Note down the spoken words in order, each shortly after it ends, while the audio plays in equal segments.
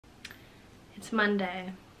It's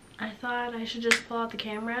Monday. I thought I should just pull out the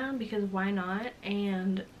camera because why not,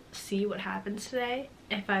 and see what happens today.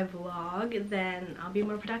 If I vlog, then I'll be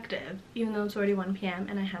more productive, even though it's already 1 p.m.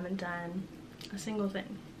 and I haven't done a single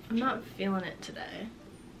thing. I'm not feeling it today.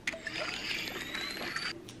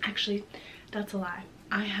 Actually, that's a lie.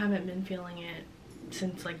 I haven't been feeling it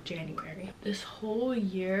since like January. This whole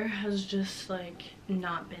year has just like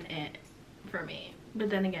not been it for me. But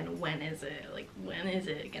then again, when is it? Like, when is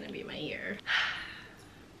it gonna be my year?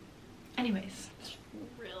 Anyways, it's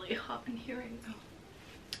really hot in here right now.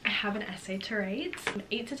 I have an essay to write.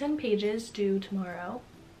 8 to 10 pages due tomorrow.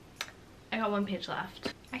 I got 1 page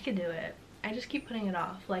left. I could do it. I just keep putting it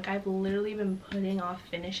off. Like, I've literally been putting off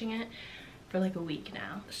finishing it for like a week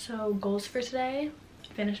now. So goals for today: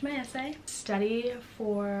 finish my essay, study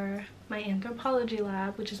for my anthropology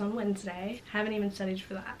lab, which is on Wednesday. Haven't even studied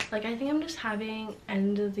for that. Like, I think I'm just having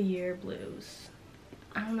end of the year blues.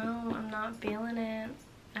 I don't know, I'm not feeling it.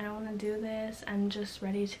 I don't want to do this. I'm just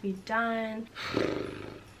ready to be done.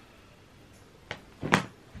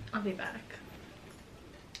 I'll be back.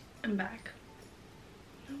 I'm back.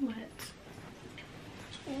 What?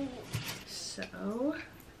 So,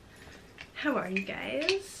 how are you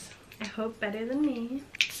guys? I hope better than me.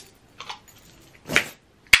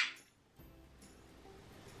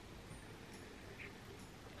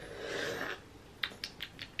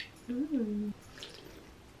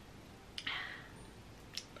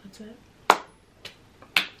 That's it.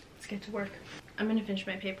 Let's get to work. I'm gonna finish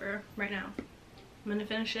my paper right now. I'm gonna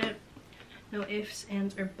finish it. No ifs,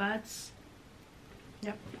 ands, or buts.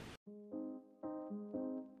 Yep.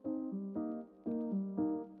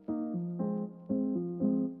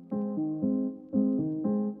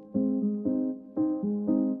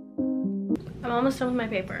 I'm almost done with my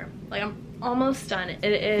paper. Like, I'm almost done. It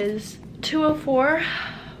is 2:04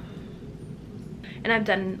 and I've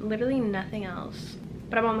done literally nothing else,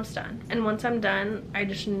 but I'm almost done. And once I'm done, I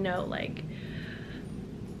just know, like,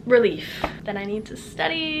 relief. Then I need to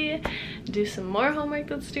study, do some more homework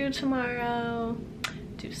that's due tomorrow,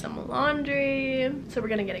 do some laundry. So we're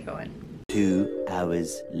gonna get it going. 2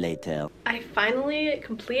 hours later. I finally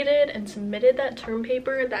completed and submitted that term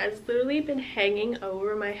paper that has literally been hanging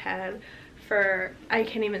over my head for, I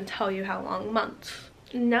can't even tell you how long, months.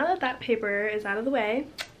 Now that that paper is out of the way,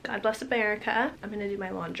 God bless America, I'm gonna do my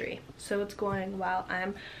laundry. So it's going while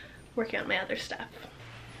I'm working on my other stuff.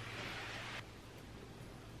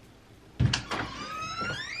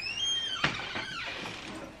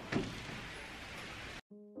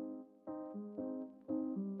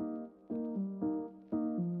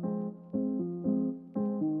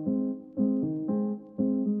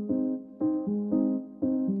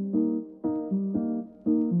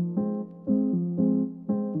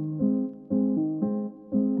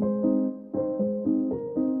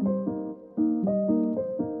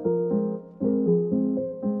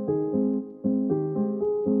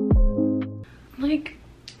 Like,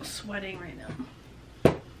 sweating right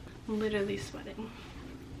now. Literally sweating.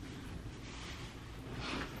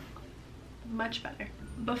 Much better.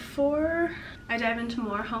 Before I dive into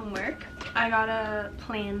more homework, I gotta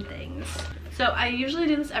plan things. So I usually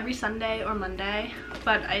do this every Sunday or Monday,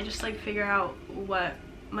 but I just like figure out what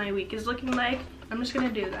my week is looking like. I'm just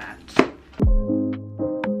gonna do that.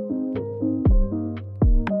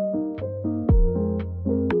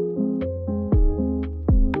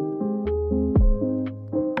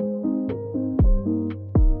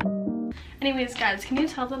 Anyways, guys, can you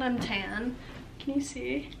tell that I'm tan? Can you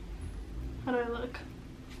see? How do I look?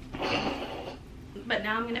 But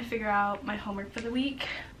now I'm gonna figure out my homework for the week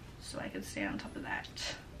so I can stay on top of that.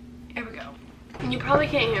 Here we go. You probably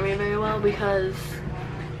can't hear me very well because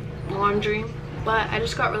laundry, but I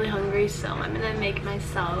just got really hungry, so I'm gonna make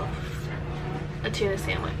myself a tuna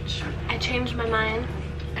sandwich. I changed my mind.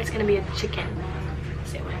 It's gonna be a chicken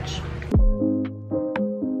sandwich.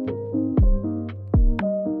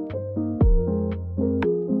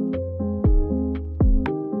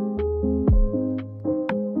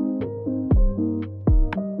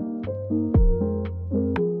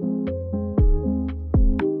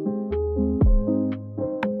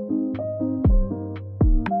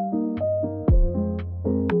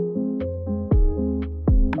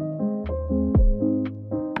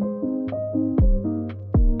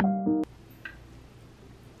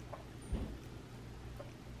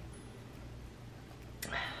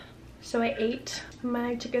 So I ate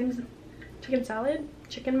my chicken salad,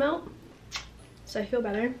 chicken melt, so I feel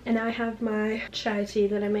better. And now I have my chai tea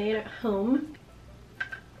that I made at home.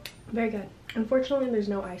 Very good. Unfortunately, there's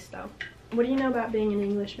no ice though. What do you know about being an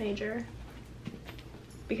English major?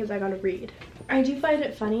 Because I gotta read. I do find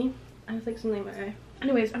it funny. I have like something in my eye.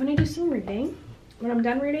 Anyways, I'm gonna do some reading. When I'm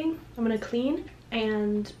done reading, I'm gonna clean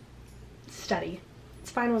and study. It's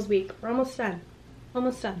finals week. We're almost done.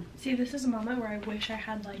 Almost done. See, this is a moment where I wish I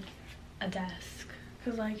had like a desk.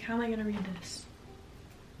 Cause like, how am I gonna read this?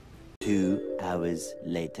 2 hours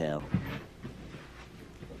later.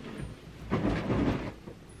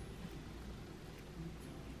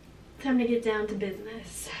 Time to get down to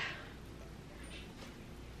business.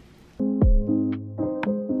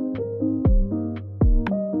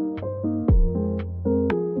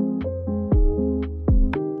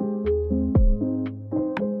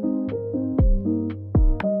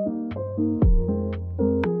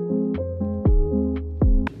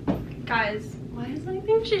 Guys, why is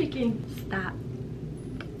anything shaking? Stop.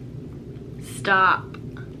 Stop.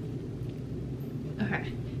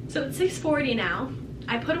 Okay, so it's 6:40 now.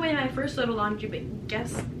 I put away my first load of laundry, but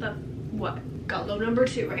guess the what? Got load number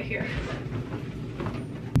 2 right here.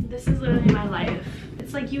 This is literally my life.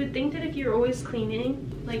 It's like you would think that if you're always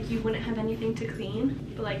cleaning, like you wouldn't have anything to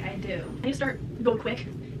clean, but like I do. I need to start going quick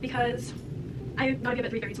because I gotta give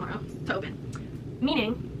it 3:30 tomorrow to open.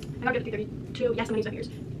 Meaning, I gotta give it 3:30 to, yes, I'm gonna use my ears.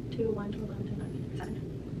 2, 1, 2, 11, 10, 11,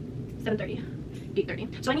 7, 7:30,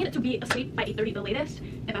 8:30. So I need it to be asleep by 8:30 the latest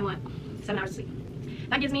if I want 7 hours of sleep.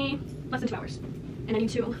 That gives me less than 2 hours. And I need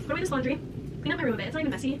to put away this laundry, clean up my room a bit. It's not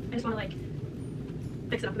even messy. I just want to like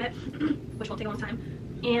fix it up a bit, which won't take a long time.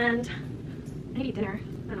 And I need to eat dinner.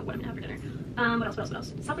 I don't know what I'm gonna have for dinner. What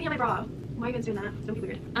else? Stop looking at my bra. Why are you guys doing that? Don't be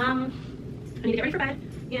weird. I need to get ready for bed,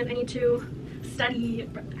 and I need to study.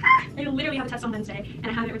 I literally have a test on Wednesday, and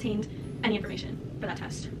I haven't retained any information for that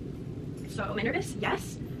test. So am I nervous?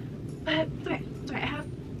 Yes, but it's okay. It's okay. I have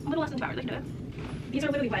a little less than 2 hours. I can do it. These are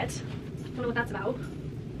literally wet. I don't know what that's about.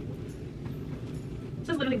 This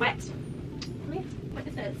is literally wet. Really? What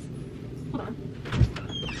is this? Hold on.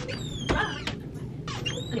 Ah.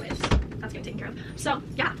 Anyways, that's getting taken care of. So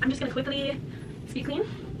yeah, I'm just gonna quickly speak clean,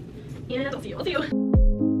 and I'll see you. I'll see you.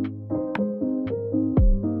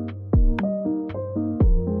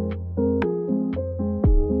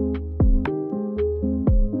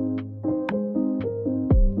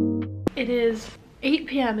 It is 8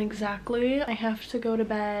 p.m. exactly. I have to go to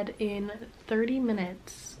bed in 30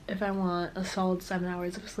 minutes if I want a solid 7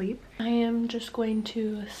 hours of sleep. I am just going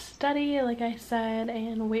to study, like I said,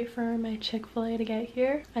 and wait for my Chick-fil-A to get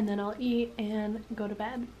here. And then I'll eat and go to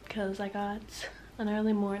bed because I got an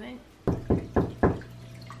early morning.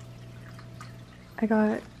 I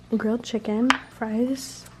got grilled chicken,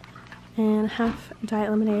 fries, and half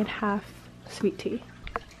diet lemonade, half sweet tea.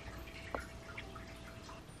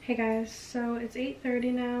 Hey guys, so it's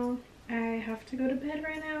 8:30 now. I have to go to bed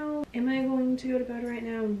right now. Am I going to go to bed right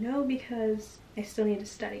now? No, because I still need to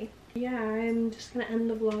study. Yeah, I'm just gonna end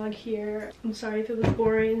the vlog here. I'm sorry if it was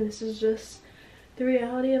boring. This is just the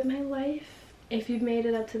reality of my life. If you've made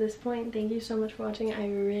it up to this point, thank you so much for watching. I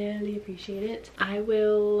really appreciate it. I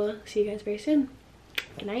will see you guys very soon.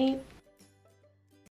 Good night.